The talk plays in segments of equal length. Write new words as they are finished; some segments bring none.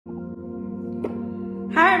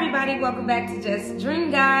Hi everybody, welcome back to Just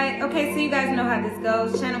Dream Guide. Okay, so you guys know how this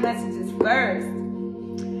goes. Channel messages first.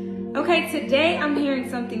 Okay, today I'm hearing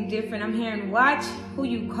something different. I'm hearing watch who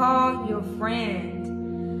you call your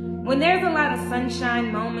friend. When there's a lot of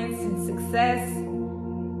sunshine moments and success,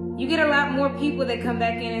 you get a lot more people that come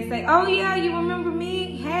back in and say, oh yeah, you remember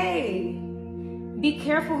me? Hey, be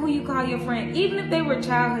careful who you call your friend. Even if they were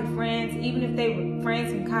childhood friends, even if they were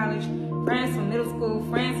friends from college, friends from middle school,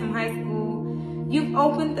 friends from high school, you've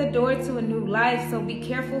opened the door to a new life, so be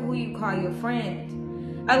careful who you call your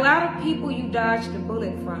friend. A lot of people you dodged the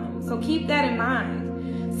bullet from, so keep that in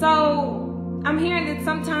mind. So I'm hearing that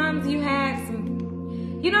sometimes you have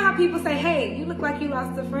some, you know how people say, hey, you look like you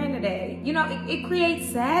lost a friend today. You know, it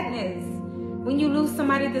creates sadness when you lose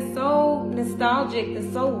somebody that's so nostalgic,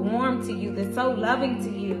 that's so warm to you, that's so loving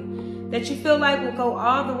to you, that you feel like will go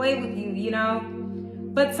all the way with you, you know.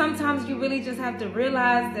 But sometimes you really just have to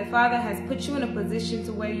realize that Father has put you in a position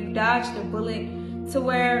to where you dodged a bullet, to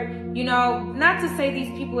where, you know, not to say these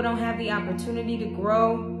people don't have the opportunity to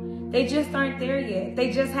grow. They just aren't there yet.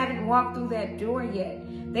 They just haven't walked through that door yet.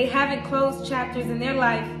 They haven't closed chapters in their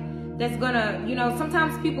life that's gonna, you know,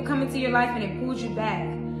 sometimes people come into your life and it pulls you back.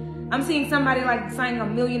 I'm seeing somebody like signing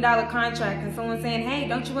 $1 million contract and someone saying, hey,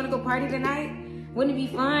 don't you want to go party tonight? Wouldn't it be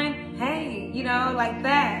fun? Hey, you know, like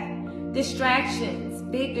that. Distractions,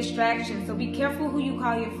 big distractions. So be careful who you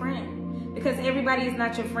call your friend, because everybody is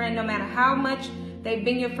not your friend, no matter how much they've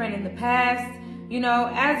been your friend in the past. You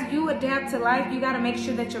know, as you adapt to life, you got to make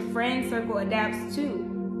sure that your friend circle adapts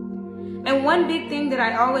too. And one big thing that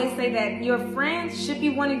I always say, that your friends should be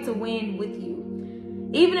wanting to win with you.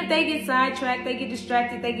 Even if they get sidetracked, they get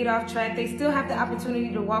distracted, they get off track, they still have the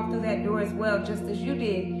opportunity to walk through that door as well, just as you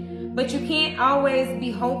did. But you can't always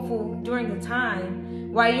be hopeful during the time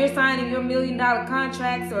while you're signing your $1 million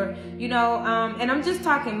contracts, or, you know, and I'm just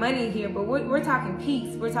talking money here, but we're talking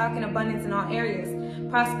peace. We're talking abundance in all areas,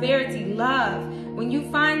 prosperity, love. When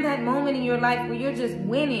you find that moment in your life where you're just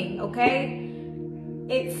winning, okay,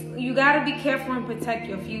 you got to be careful and protect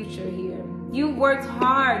your future here. You've worked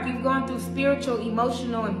hard. You've gone through spiritual,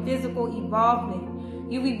 emotional, and physical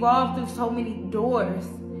evolvement. You've evolved through so many doors,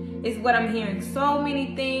 is what I'm hearing. So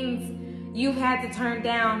many things you've had to turn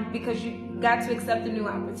down because you got to accept a new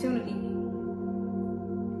opportunity.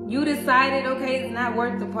 You decided, okay, it's not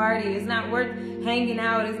worth the party. It's not worth hanging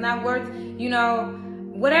out. It's not worth, you know,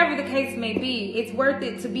 whatever the case may be. It's worth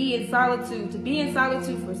it to be in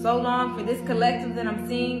solitude, for so long, for this collective that I'm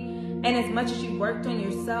seeing. And as much as you've worked on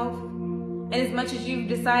yourself, and as much as you've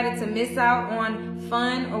decided to miss out on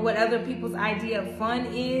fun or what other people's idea of fun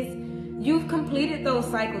is, you've completed those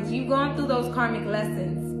cycles. You've gone through those karmic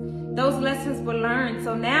lessons. Those lessons were learned.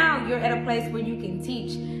 So now you're at a place where you can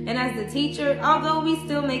teach. And as the teacher, although we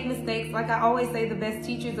still make mistakes, like I always say, the best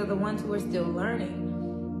teachers are the ones who are still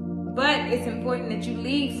learning. But it's important that you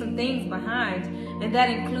leave some things behind. And that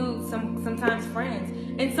includes sometimes friends.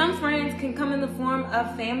 And some friends can come in the form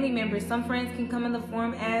of family members. Some friends can come in the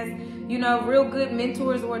form as, you know, real good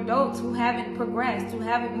mentors or adults who haven't progressed, who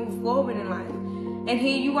haven't moved forward in life. And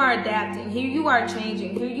here you are adapting. Here you are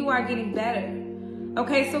changing. Here you are getting better.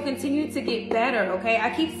 Okay, so continue to get better, okay?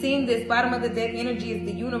 I keep seeing this bottom of the deck energy is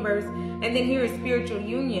the universe, and then here is spiritual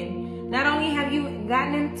union. Not only have you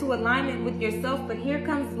gotten into alignment with yourself, but here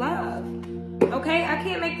comes love. Okay, I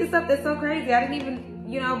can't make this up. That's so crazy. I didn't even,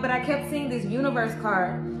 you know, but I kept seeing this universe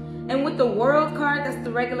card. And with the world card, that's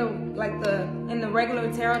the regular, like in the regular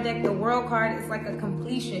tarot deck, the world card is like a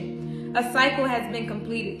completion. A cycle has been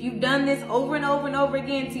completed. You've done this over and over and over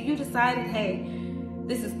again till you decided, hey,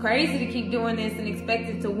 this is crazy to keep doing this and expect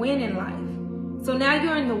it to win in life. So now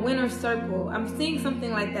you're in the winner's circle. I'm seeing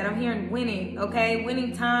something like that. I'm hearing winning, okay?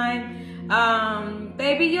 Winning time.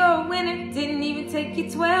 Baby, you're a winner. Didn't even take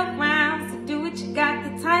you 12 rounds to do it. You got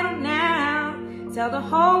the title now. Tell the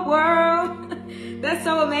whole world. That's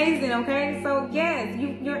so amazing, okay? So yes,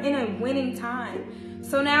 you're in a winning time.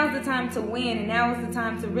 So now is the time to win, and now is the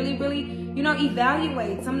time to really, really, you know,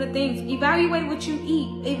 evaluate some of the things. Evaluate what you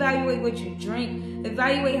eat. Evaluate what you drink.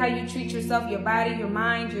 Evaluate how you treat yourself, your body, your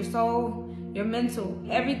mind, your soul, your mental.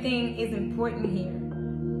 Everything is important here.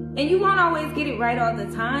 And you won't always get it right all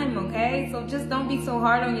the time, okay? So just don't be so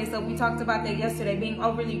hard on yourself. We talked about that yesterday, being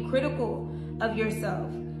overly critical of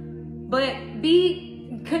yourself. But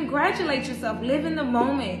congratulate yourself. Live in the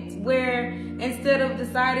moment where instead of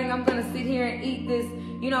deciding I'm going to sit here and eat this,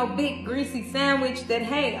 you know, big greasy sandwich, that,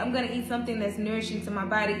 hey, I'm going to eat something that's nourishing to my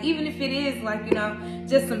body. Even if it is like, you know,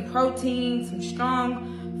 just some protein, some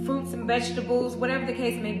strong fruits and vegetables, whatever the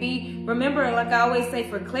case may be. Remember, like I always say,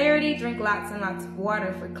 for clarity, drink lots and lots of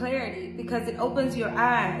water for clarity, because it opens your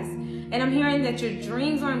eyes. And I'm hearing that your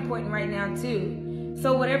dreams are important right now too.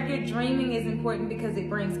 So whatever you're dreaming is important because it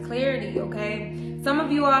brings clarity, okay? Some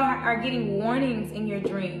of you all are getting warnings in your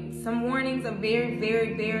dreams. Some warnings are very,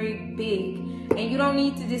 very, very big. And you don't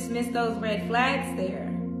need to dismiss those red flags there.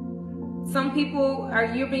 Some people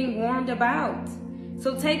you're being warned about.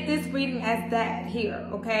 So take this reading as that here,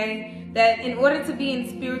 okay? That in order to be in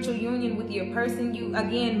spiritual union with your person, you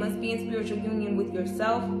again must be in spiritual union with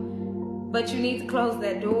yourself. But you need to close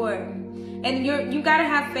that door. And you gotta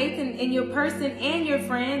have faith in your person and your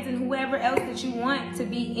friends and whoever else that you want to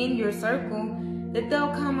be in your circle, that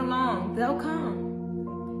they'll come along. They'll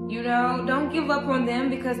come. You know, don't give up on them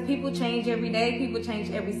because people change every day. People change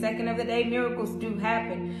every second of the day. Miracles do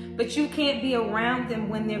happen. But you can't be around them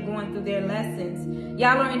when they're going through their lessons.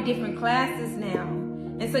 Y'all are in different classes now.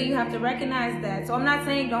 And so you have to recognize that. So I'm not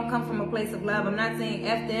saying don't come from a place of love. I'm not saying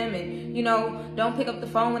F them and, you know, don't pick up the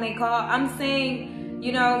phone when they call. I'm saying,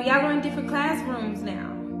 you know, y'all are in different classrooms now.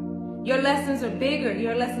 Your lessons are bigger.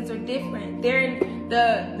 Your lessons are different. They're in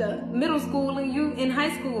the middle school and you in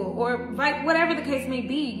high school or whatever the case may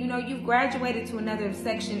be. You know, you've graduated to another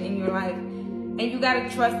section in your life. And you got to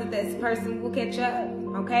trust that this person will catch up,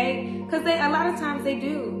 okay? Because a lot of times they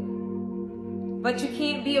do. But you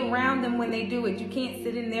can't be around them when they do it. You can't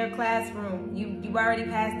sit in their classroom. You've already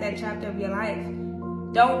passed that chapter of your life.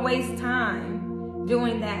 Don't waste time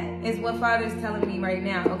doing that is what Father's telling me right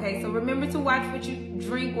now, okay? So remember to watch what you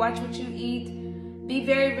drink, watch what you eat. Be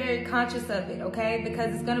very, very conscious of it, okay?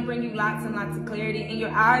 Because it's going to bring you lots and lots of clarity, and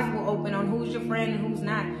your eyes will open on who's your friend and who's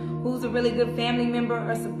not. Who's a really good family member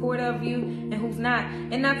or supporter of you and who's not.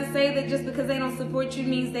 And not to say that just because they don't support you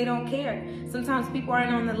means they don't care. Sometimes people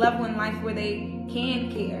aren't on the level in life where they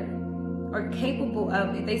can care or capable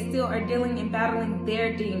of it. They still are dealing and battling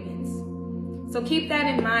their demons. So keep that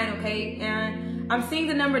in mind, okay? And I'm seeing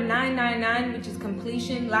the number 999, which is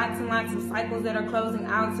completion. Lots and lots of cycles that are closing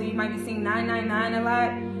out. So you might be seeing 999 a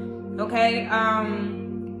lot, okay?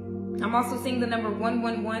 I'm also seeing the number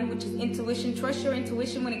 111, which is intuition. Trust your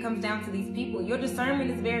intuition when it comes down to these people. Your discernment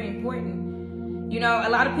is very important. You know, a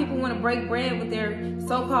lot of people want to break bread with their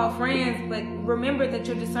so-called friends, but remember that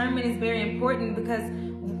your discernment is very important because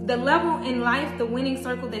the level in life, the winning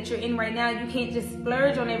circle that you're in right now, you can't just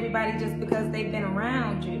splurge on everybody just because they've been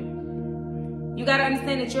around you. You got to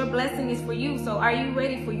understand that your blessing is for you. So are you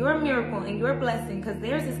ready for your miracle and your blessing? Because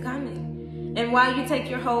theirs is coming. And while you take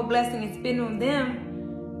your whole blessing and spend on them,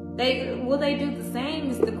 will they do the same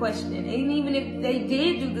is the question. And even if they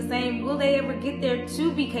did do the same, will they ever get there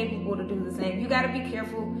to be capable to do the same? You got to be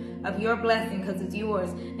careful of your blessing because it's yours.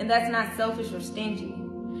 And that's not selfish or stingy.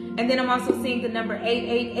 And then I'm also seeing the number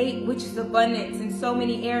 888, which is abundance in so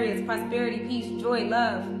many areas. Prosperity, peace, joy,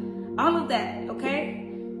 love. All of that, okay?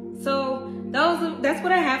 So that's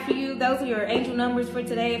what I have for you. Those are your angel numbers for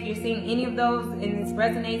today. If you're seeing any of those and this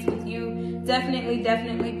resonates with you,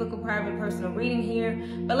 definitely book a private personal reading here.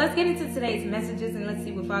 But let's get into today's messages and let's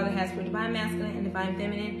see what Father has for Divine Masculine and Divine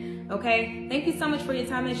Feminine. Okay? Thank you so much for your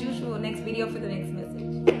time as usual. Next video for the next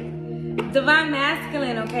message. Divine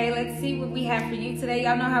Masculine, okay? Let's see what we have for you today.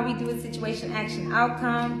 Y'all know how we do a situation, action,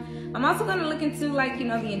 outcome. I'm also going to look into, like, you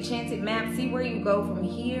know, the enchanted map, see where you go from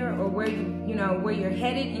here or where where you're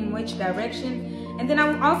headed, in which direction. And then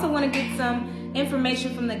I also want to get some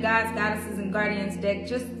information from the gods, goddesses, and guardians deck,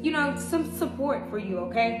 just, you know, some support for you,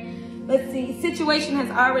 okay? Let's see. Situation has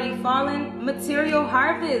already fallen. Material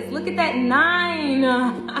harvest. Look at that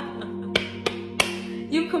 9.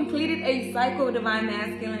 You've completed a cycle, Divine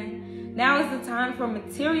Masculine. Now is the time for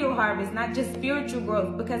material harvest, not just spiritual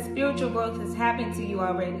growth, because spiritual growth has happened to you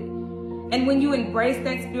already. And when you embrace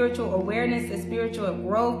that spiritual awareness, that spiritual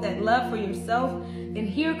growth, that love for yourself, then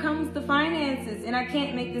here comes the finances. And I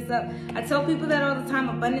can't make this up. I tell people that all the time,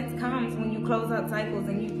 abundance comes when you close out cycles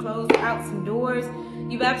and you close out some doors.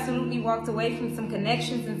 You've absolutely walked away from some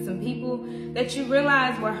connections and some people that you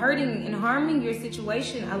realize were hurting and harming your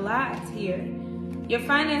situation a lot here. Your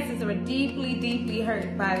finances are deeply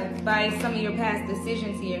hurt by some of your past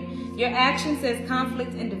decisions here. Your action says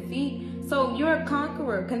conflict and defeat. So you're a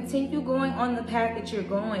conqueror. Continue going on the path that you're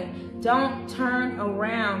going. Don't turn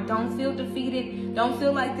around. Don't feel defeated. Don't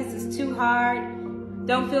feel like this is too hard.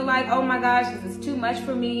 Don't feel like, oh my gosh, this is too much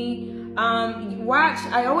for me. Watch.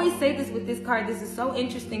 I always say this with this card. This is so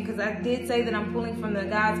interesting because I did say that I'm pulling from the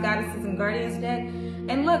gods, goddesses, and guardians deck.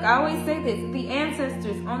 And look, I always say this. The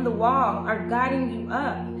ancestors on the wall are guiding you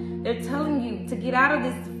up. They're telling you to get out of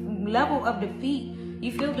this level of defeat.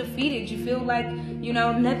 You feel defeated. You feel like, you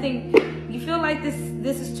know, nothing. You feel like this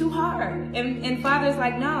is too hard. And Father's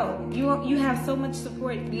like, no, you have so much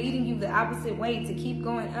support leading you the opposite way to keep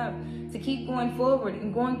going up, to keep going forward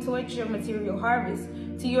and going towards your material harvest,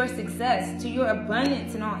 to your success, to your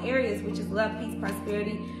abundance in all areas, which is love, peace,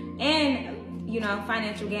 prosperity, and, you know,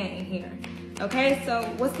 financial gain here. Okay, so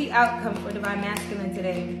what's the outcome for Divine Masculine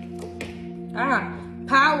today?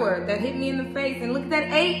 Power, that hit me in the face. And look at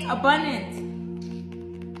that 8, abundance.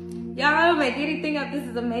 Y'all, I don't make anything up. This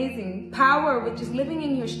is amazing. Power, which is living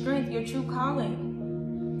in your strength, your true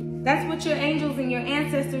calling. That's what your angels and your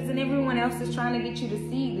ancestors and everyone else is trying to get you to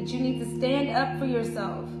see, that you need to stand up for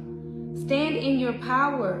yourself. Stand in your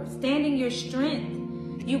power. Stand in your strength.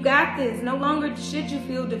 You got this. No longer should you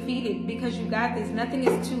feel defeated, because you got this. Nothing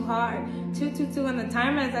is too hard. 222 on the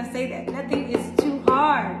timer as I say that. Nothing is too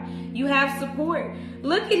hard. You have support.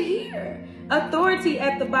 Look at here. Authority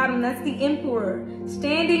at the bottom. That's the Emperor.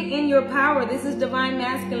 Standing in your power. This is Divine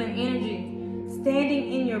Masculine energy.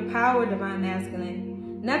 Standing in your power, Divine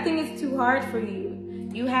Masculine. Nothing is too hard for you.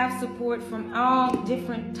 You have support from all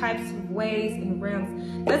different types of ways and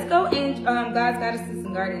realms. Let's go in God's Goddesses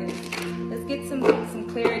and Guardians. Let's get some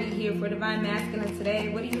clarity here for Divine Masculine today.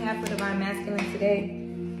 What do you have for Divine Masculine today?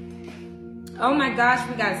 Oh my gosh,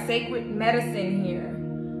 we got sacred medicine here,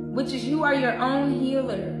 which is you are your own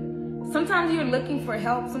healer. Sometimes you're looking for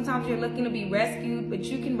help. Sometimes you're looking to be rescued, but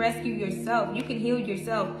you can rescue yourself. You can heal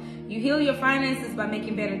yourself. You heal your finances by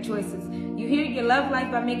making better choices. You heal your love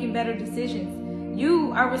life by making better decisions.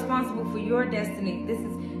 You are responsible for your destiny.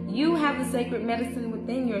 You have the sacred medicine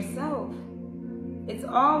within yourself. It's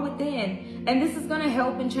all within. And this is going to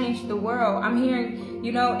help and change the world. I'm hearing,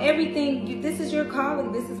 you know, everything. This is your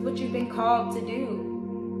calling. This is what you've been called to do.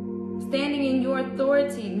 Standing in your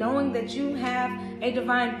authority, knowing that you have a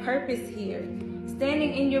divine purpose here.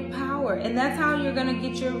 Standing in your power. And that's how you're going to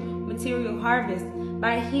get your material harvest,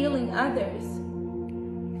 by healing others.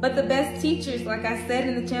 But the best teachers, like I said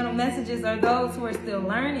in the channel messages, are those who are still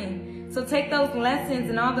learning. So take those lessons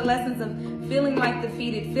and all the lessons of feeling like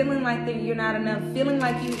defeated, feeling like that you're not enough, feeling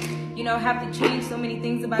like you know, have to change so many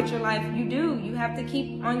things about your life. You do. You have to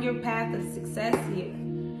keep on your path of success here.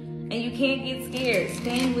 And you can't get scared.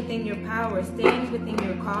 Stand within your power. Stand within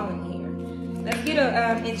your calling here. Let's get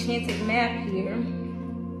an enchanted map here.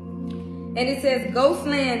 And it says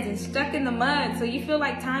Ghostlands and stuck in the mud. So you feel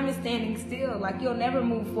like time is standing still, like you'll never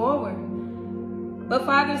move forward. But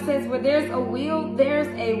Father says, where there's a will, there's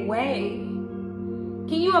a way.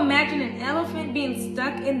 Can you imagine an elephant being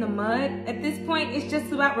stuck in the mud? At this point, it's just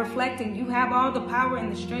about reflecting. You have all the power and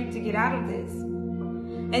the strength to get out of this.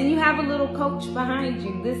 And you have a little coach behind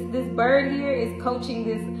you. This bird here is coaching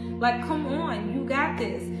this, like, come on, you got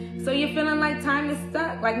this. So you're feeling like time is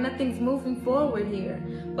stuck, like nothing's moving forward here.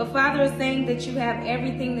 But Father is saying that you have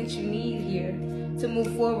everything that you need here to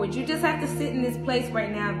move forward. You just have to sit in this place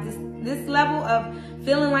right now. This level of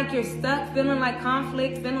feeling like you're stuck, feeling like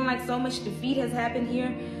conflict, feeling like so much defeat has happened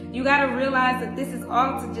here. You got to realize that this is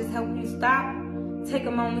all to just help you stop, take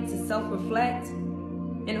a moment to self-reflect.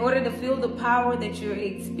 In order to feel the power that you're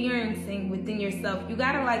experiencing within yourself, you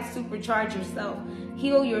got to like supercharge yourself,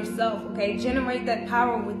 heal yourself, okay? Generate that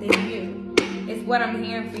power within you. It's what I'm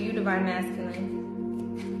hearing for you, Divine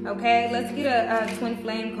Masculine. Okay, let's get a twin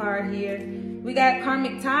flame card here. We got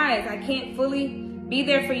karmic ties. I can't fully be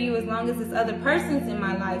there for you as long as this other person's in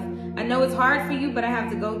my life. I know it's hard for you, but I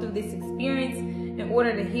have to go through this experience in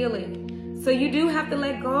order to heal it. So you do have to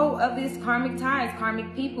let go of these karmic ties,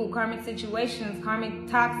 karmic people, karmic situations, karmic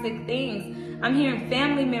toxic things. I'm hearing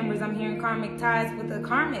family members. I'm hearing karmic ties with a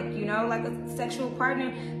karmic, you know, like a sexual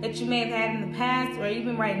partner that you may have had in the past or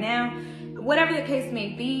even right now. Whatever the case may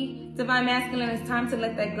be, Divine Masculine, it's time to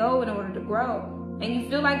let that go in order to grow. And you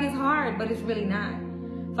feel like it's hard, but it's really not.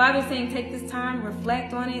 Father's saying take this time,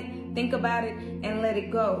 reflect on it, think about it, and let it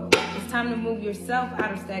go. It's time to move yourself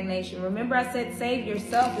out of stagnation. Remember I said save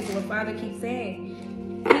yourself is what Father keeps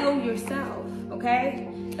saying. Heal yourself, okay?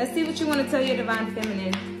 Let's see what you want to tell your Divine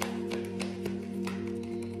Feminine.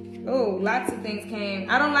 Oh, lots of things came.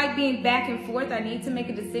 I don't like being back and forth. I need to make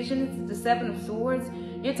a decision. It's the Seven of Swords.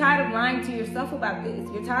 You're tired of lying to yourself about this.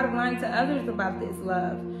 You're tired of lying to others about this,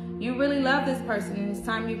 love. You really love this person, and it's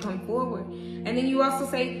time you come forward. And then you also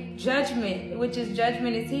say judgment, which is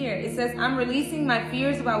judgment is here. It says, I'm releasing my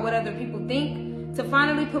fears about what other people think to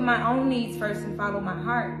finally put my own needs first and follow my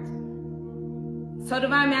heart. So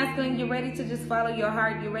Divine Masculine, you're ready to just follow your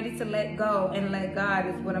heart. You're ready to let go and let God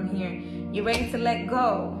is what I'm hearing. You're ready to let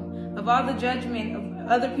go of all the judgment of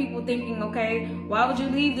other people thinking, okay, why would you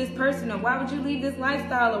leave this person? Or why would you leave this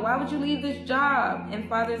lifestyle? Or why would you leave this job? And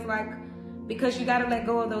Father's like, because you got to let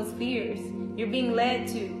go of those fears. You're being led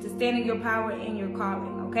to stand in your power and your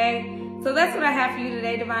calling, okay? So that's what I have for you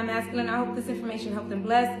today, Divine Masculine. I hope this information helped and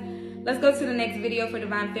blessed. Let's go to the next video for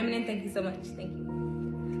Divine Feminine. Thank you so much. Thank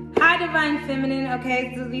you. Hi, Divine Feminine.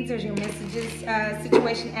 Okay, so these are your messages.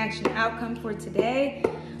 Situation, action, outcome for today.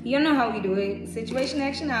 You know how we do it. Situation,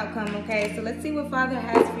 action, outcome. Okay, so let's see what Father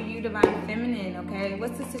has for you, Divine Feminine. Okay,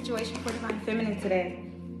 what's the situation for Divine Feminine today?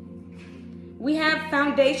 We have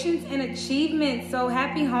foundations and achievements. So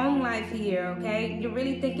happy home life here, okay? You're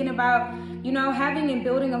really thinking about, having and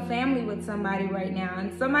building a family with somebody right now.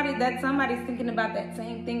 And somebody's thinking about that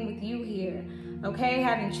same thing with you here, okay?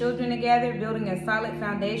 Having children together, building a solid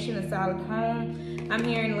foundation, a solid home. I'm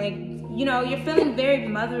hearing you're feeling very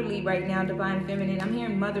motherly right now, Divine Feminine. I'm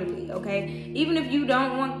hearing motherly, okay? Even if you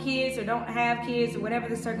don't want kids or don't have kids or whatever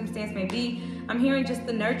the circumstance may be, I'm hearing just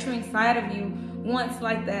the nurturing side of you wants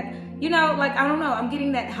like that. I don't know, I'm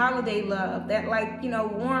getting that holiday love, that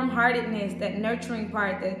warm-heartedness, that nurturing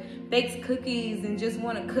part that bakes cookies and just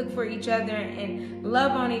want to cook for each other and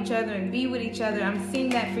love on each other and be with each other. I'm seeing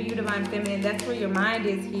that for you, Divine Feminine. That's where your mind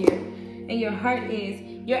is here and your heart is.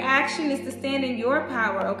 Your action is to stand in your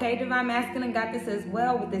power, okay? Divine Masculine got this as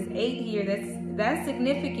well with this 8 here. That's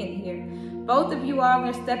significant here. Both of you all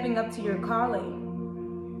are stepping up to your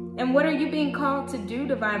calling. And what are you being called to do,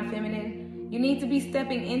 Divine Feminine? You need to be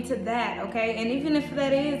stepping into that, okay? And even if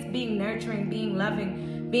that is being nurturing, being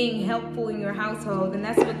loving, being helpful in your household, and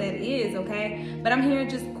that's what that is, okay? But I'm hearing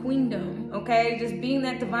just queendom, okay? Just being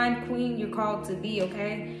that divine queen you're called to be,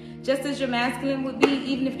 okay? Just as your masculine would be,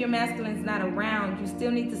 even if your masculine's not around, you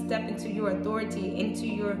still need to step into your authority, into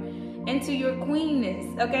your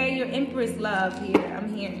queenness, okay? Your empress love here,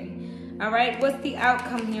 I'm hearing. All right, what's the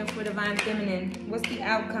outcome here for Divine Feminine? What's the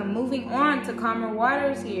outcome? Moving on to calmer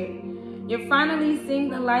waters here. You're finally seeing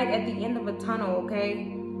the light at the end of a tunnel,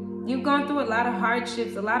 okay? You've gone through a lot of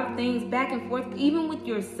hardships, a lot of things back and forth, even with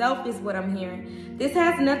yourself is what I'm hearing. This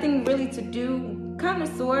has nothing really to do, kind of,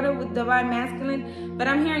 sort of, with Divine Masculine, but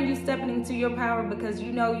I'm hearing you stepping into your power because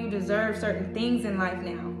you know you deserve certain things in life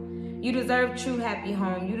now. You deserve true happy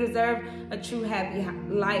home. You deserve a true happy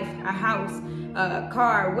life, a house, a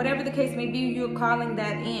car, whatever the case may be, you're calling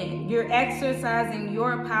that in. You're exercising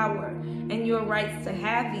your power and your rights to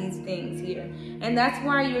have these things here. And that's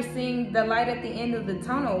why you're seeing the light at the end of the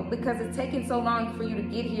tunnel, because it's taken so long for you to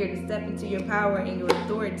get here, to step into your power and your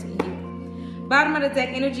authority here. Bottom of the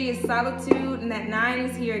deck energy is solitude, and that 9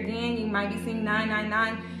 is here again. You might be seeing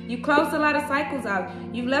 999. You closed a lot of cycles out.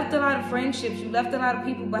 You've left a lot of friendships. You left a lot of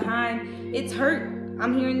people behind. It's hurt.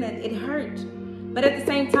 I'm hearing that it hurt. But at the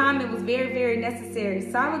same time, it was very, very necessary.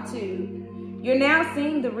 Solitude. You're now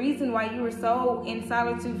seeing the reason why you were so in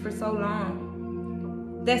solitude for so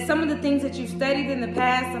long. That some of the things that you've studied in the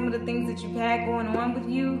past, some of the things that you've had going on with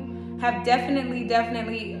you have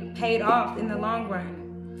definitely paid off in the long run.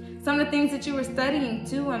 Some of the things that you were studying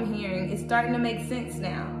too, I'm hearing, is starting to make sense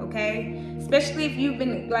now, okay? Especially if you've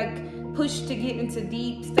been pushed to get into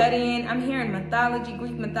deep studying. I'm hearing mythology,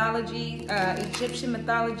 Greek mythology, Egyptian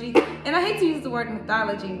mythology. And I hate to use the word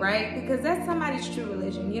mythology, right? Because that's somebody's true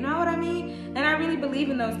religion, you know what I mean? And I really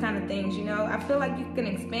believe in those kind of things, I feel like you can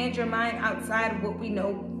expand your mind outside of what we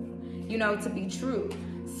know, to be true.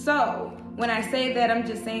 So when I say that, I'm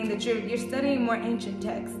just saying that you're studying more ancient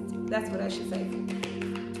texts. That's what I should say.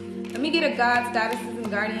 Let me get a God's, goddesses, and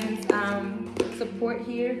guardians support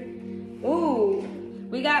here. Ooh,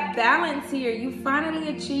 we got balance here. You finally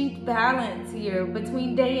achieved balance here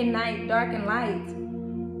between day and night, dark and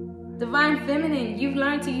light. Divine Feminine, you've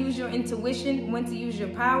learned to use your intuition, when to use your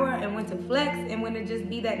power, and when to flex, and when to just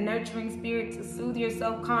be that nurturing spirit to soothe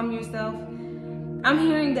yourself, calm yourself. I'm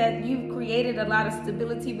hearing that you've created a lot of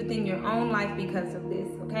stability within your own life because of this,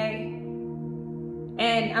 okay?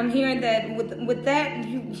 And I'm hearing that with that,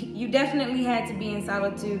 you definitely had to be in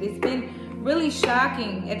solitude. It's been really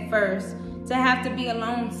shocking at first to have to be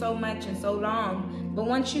alone so much and so long. But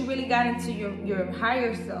once you really got into your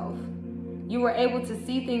higher self, you were able to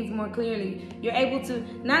see things more clearly. You're able to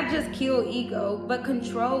not just kill ego, but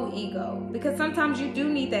control ego. Because sometimes you do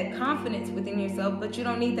need that confidence within yourself, but you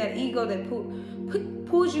don't need that ego that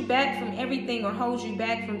pulls you back from everything or holds you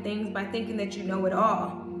back from things by thinking that you know it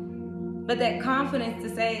all. But that confidence to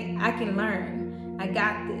say, I can learn. I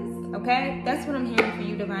got this, okay? That's what I'm hearing for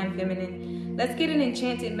you, Divine Feminine. Let's get an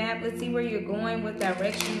enchanted map. Let's see where you're going, what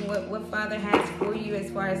direction, what Father has for you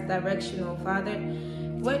as far as directional. Father,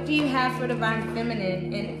 what do you have for Divine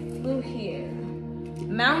Feminine? And blue here.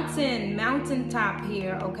 Mountaintop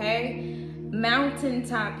here, okay?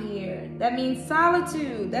 Mountaintop here. That means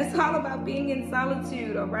solitude. That's all about being in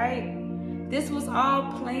solitude, all right? This was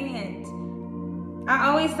all planned. I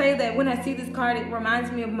always say that when I see this card, it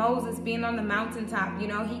reminds me of Moses being on the mountaintop.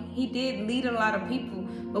 He did lead a lot of people,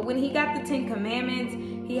 but when he got the 10 Commandments,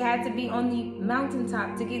 he had to be on the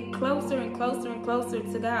mountaintop to get closer and closer and closer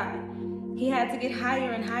to God. He had to get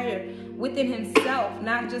higher and higher within himself,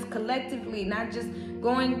 not just collectively, not just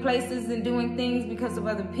going places and doing things because of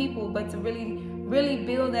other people, but to really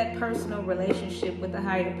build that personal relationship with the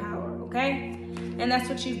higher power, okay? And that's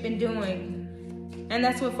what you've been doing. And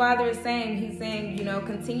that's what Father is saying. He's saying, you know,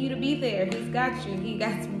 continue to be there. He's got you. He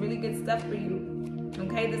got some really good stuff for you,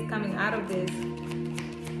 okay, that's coming out of this.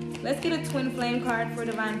 Let's get a twin flame card for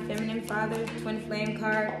Divine Feminine, Father. Twin flame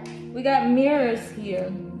card. We got mirrors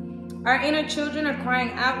here. Our inner children are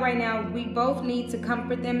crying out right now. We both need to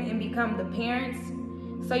comfort them and become the parents.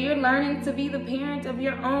 So you're learning to be the parent of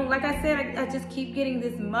your own. Like I said, I just keep getting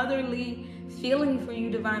this motherly feeling for you,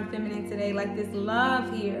 Divine Feminine, today. Like this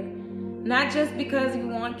love here. Not just because you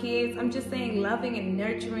want kids. I'm just saying loving and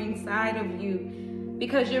nurturing side of you.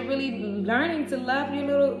 Because you're really learning to love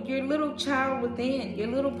your little child within, your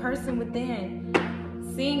little person within.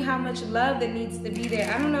 Seeing how much love that needs to be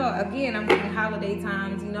there. I don't know, again, I'm getting holiday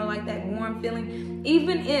times, you know, like that warm feeling.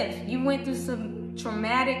 Even if you went through some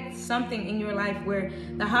traumatic something in your life where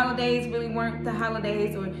the holidays really weren't the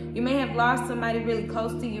holidays, or you may have lost somebody really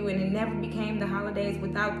close to you and it never became the holidays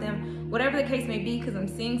without them. Whatever the case may be, because I'm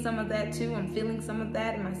seeing some of that too. I'm feeling some of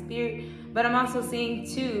that in my spirit. But I'm also seeing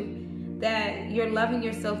too that you're loving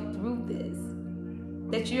yourself through this.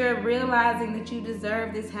 That you're realizing that you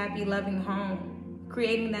deserve this happy, loving home.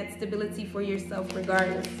 Creating that stability for yourself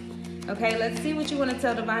regardless. Okay, let's see what you want to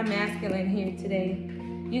tell Divine Masculine here today.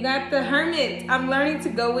 You got the Hermit. I'm learning to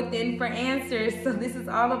go within for answers. So this is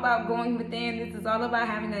all about going within. This is all about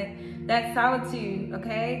having that solitude,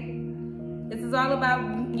 okay? This is all about,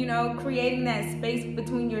 you know, creating that space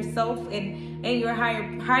between yourself and your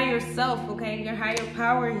higher self, okay? Your higher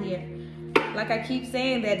power here. Like I keep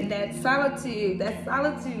saying, that solitude,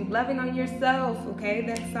 loving on yourself, okay?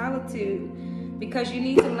 That solitude. Because you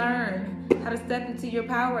need to learn how to step into your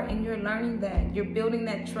power, and you're learning that. You're building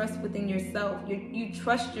that trust within yourself. You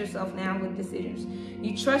trust yourself now with decisions.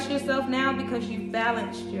 You trust yourself now because you've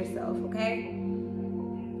balanced yourself, okay?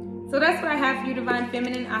 So that's what I have for you, Divine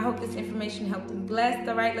Feminine. I hope this information helped and blessed.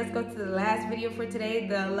 All right, let's go to the last video for today,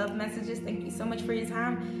 the love messages. Thank you so much for your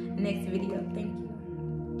time. Next video. Thank you.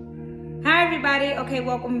 Hi everybody. Okay,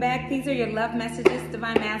 welcome back. These are your love messages,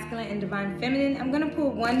 Divine Masculine and Divine Feminine. I'm going to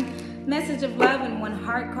pull one message of love and one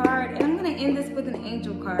heart card, and I'm going to end this with an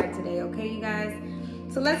angel card today, okay, you guys?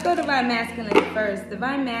 So let's go Divine Masculine first.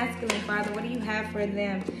 Divine Masculine, Father, what do you have for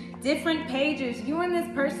them? Different pages. You and this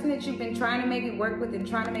person that you've been trying to make it work with and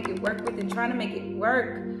trying to make it work with and trying to make it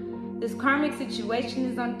work. This karmic situation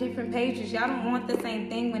is on different pages. Y'all don't want the same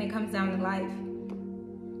thing when it comes down to life.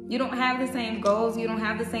 You don't have the same goals. You don't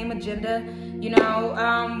have the same agenda. You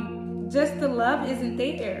know, just the love isn't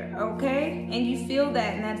there, okay? And you feel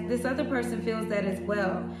that, and this other person feels that as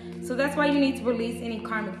well. So that's why you need to release any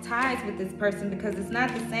karmic ties with this person, because it's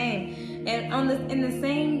not the same. And in the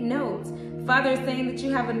same note, Father is saying that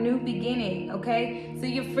you have a new beginning, okay? So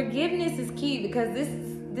your forgiveness is key, because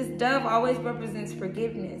this dove always represents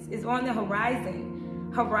forgiveness. It's on the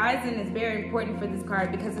horizon. Horizon is very important for this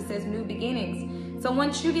card because it says new beginnings. So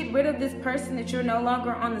once you get rid of this person that you're no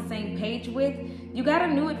longer on the same page with, you got a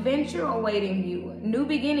new adventure awaiting you. New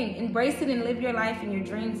beginning. Embrace it and live your life and your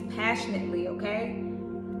dreams passionately, okay?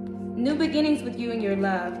 New beginnings with you and your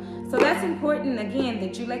love. So that's important, again,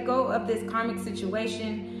 that you let go of this karmic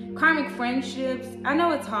situation, karmic friendships. I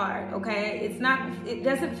know it's hard, okay? It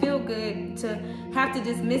doesn't feel good to have to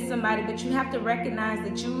dismiss somebody, but you have to recognize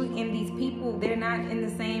that you and these people, they're not in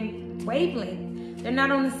the same wavelength. They're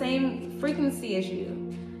not on the same frequency as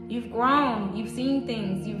you. You've grown, you've seen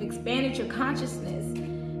things, you've expanded your consciousness,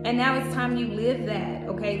 and now it's time you live that,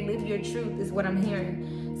 okay? Live your truth is what I'm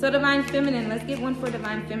hearing. So Divine Feminine, let's get one for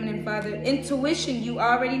Divine Feminine, Father. Intuition, you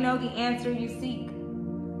already know the answer you seek.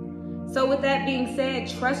 So with that being said,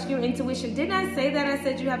 trust your intuition. Didn't I say that? I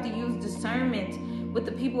said you have to use discernment with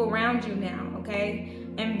the people around you now, okay?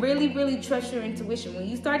 And really, really trust your intuition. When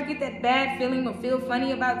you start to get that bad feeling or feel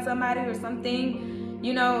funny about somebody or something,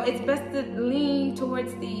 you know, it's best to lean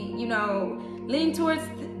towards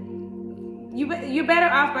you're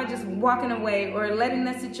better off by just walking away or letting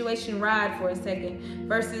that situation ride for a second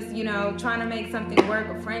versus, you know, trying to make something work,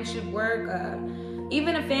 a friendship work,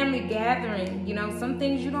 even a family gathering. You know, some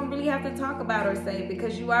things you don't really have to talk about or say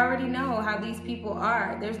because you already know how these people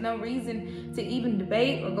are. There's no reason to even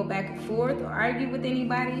debate or go back and forth or argue with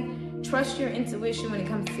anybody. Trust your intuition when it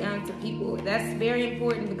comes down to people. That's very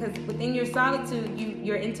important because within your solitude,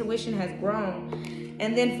 your intuition has grown.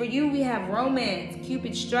 And then for you, we have romance,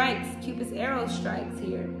 Cupid strikes, Cupid's arrow strikes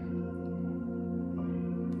here.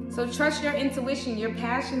 So trust your intuition. Your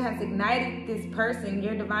passion has ignited this person,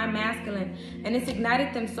 your divine masculine, and it's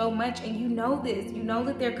ignited them so much. And you know this. You know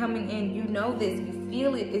that they're coming in. You know this. You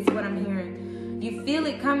feel it is what I'm hearing. You feel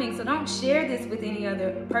it coming. So don't share this with any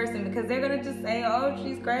other person, because they're going to just say, oh,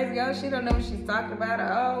 she's crazy. Oh, she don't know what she's talking about.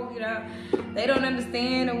 Oh, you know, they don't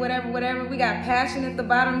understand, or whatever. We got passion at the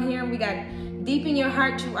bottom here. We got deep in your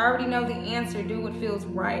heart. You already know the answer. Do what feels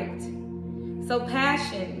right. So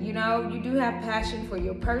passion, you know, you do have passion for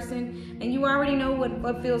your person, and you already know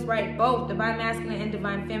what feels right, both divine masculine and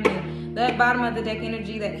divine feminine. That bottom of the deck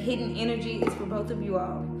energy, that hidden energy, is for both of you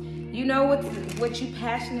all. You know what you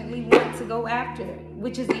passionately want to go after,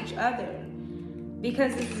 which is each other,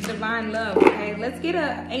 because this is divine love, okay? Let's get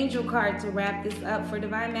an angel card to wrap this up for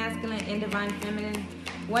divine masculine and divine feminine.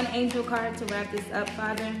 One angel card to wrap this up,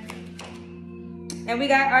 Father. And we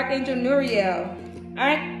got Archangel Nuriel.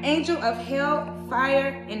 Archangel of hell,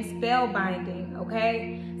 fire, and spell binding,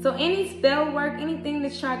 okay? So any spell work, anything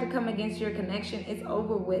that's tried to come against your connection, is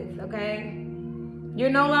over with, okay? You're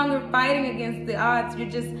no longer fighting against the odds. You're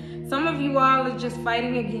just, some of you all are just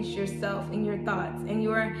fighting against yourself and your thoughts and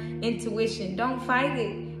your intuition. Don't fight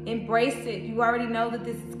it. Embrace it. You already know that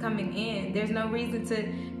this is coming in. There's no reason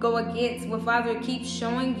to go against what Father keeps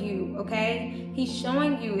showing you, okay? He's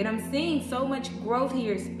showing you, and I'm seeing so much growth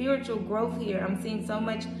here, spiritual growth here. I'm seeing so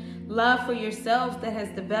much love for yourself that has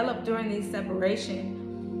developed during this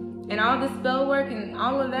separation. And all the spell work and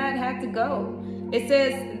all of that had to go. It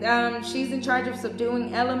says she's in charge of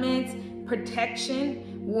subduing elements,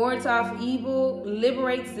 protection, wards off evil,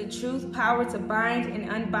 liberates the truth, power to bind and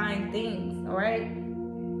unbind things, all right?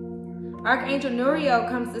 Archangel Nuriel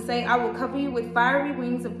comes to say, I will cover you with fiery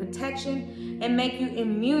wings of protection and make you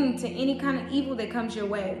immune to any kind of evil that comes your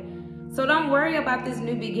way. So don't worry about this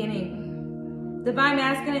new beginning. Divine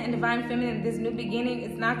masculine and divine feminine, this new beginning,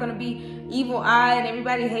 it's not going to be evil eye and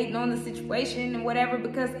everybody hating on the situation and whatever,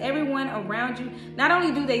 because everyone around you, not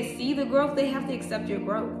only do they see the growth, they have to accept your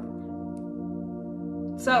growth.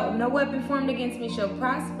 So no weapon formed against me shall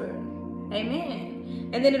prosper. Amen.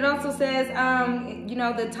 And then it also says, you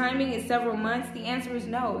know, the timing is several months. The answer is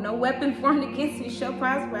no. No weapon formed against me shall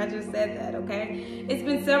prosper. I just said that, okay? It's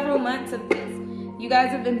been several months of this. You guys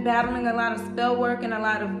have been battling a lot of spell work and a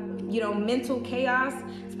lot of, you know, mental chaos.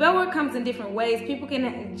 Spell work comes in different ways. People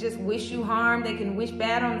can just wish you harm. They can wish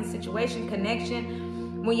bad on the situation,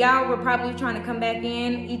 connection. When y'all were probably trying to come back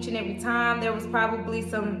in each and every time, there was probably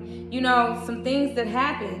some, you know, some things that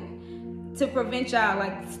happened to prevent y'all,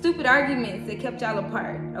 like stupid arguments that kept y'all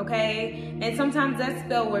apart, okay? And sometimes that's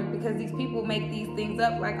spell work, because these people make these things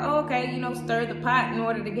up like, oh, okay, you know, stir the pot in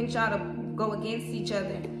order to get y'all to go against each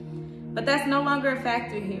other. But that's no longer a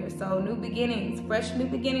factor here. So new beginnings, fresh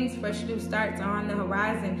new starts are on the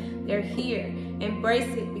horizon. They're here.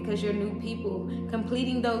 Embrace it, because you're new people.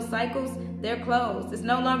 Completing those cycles, they're closed. It's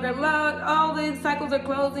no longer love. All the cycles are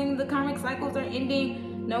closing. The karmic cycles are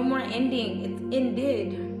ending. No more ending. It's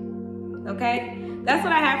ended. Okay, that's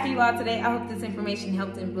what I have for you all today. I hope this information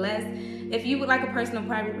helped and blessed. If you would like a personal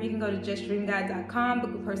private reading, go to justdreamguide.com,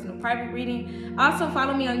 book a personal private reading. Also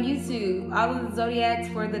follow me on YouTube. All of the zodiacs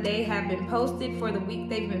for the day have been posted. For the week,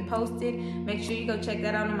 they've been posted. Make sure you go check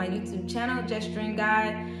that out on my YouTube channel, Just Dream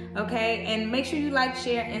Guide. Okay, and make sure you like,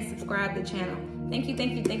 share, and subscribe to the channel. Thank you,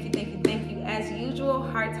 thank you, thank you, thank you, thank you. As usual,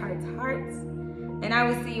 hearts, hearts, hearts. And I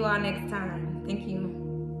will see you all next time. Thank you.